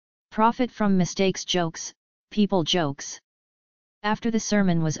Profit from mistakes. Jokes, people jokes. After the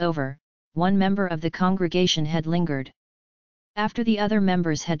sermon was over, one member of the congregation had lingered. After the other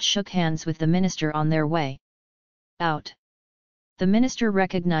members had shook hands with the minister on their way out, the minister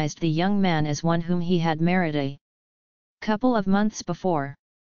recognized the young man as one whom he had married a couple of months before.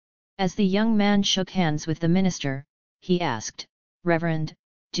 As the young man shook hands with the minister, he asked, "Reverend,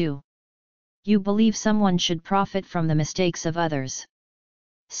 do you believe someone should profit from the mistakes of others?"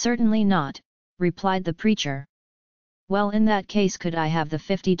 "Certainly not," replied the preacher. "Well, in that case, could I have the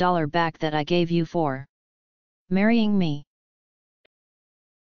 $50 back that I gave you for marrying me?"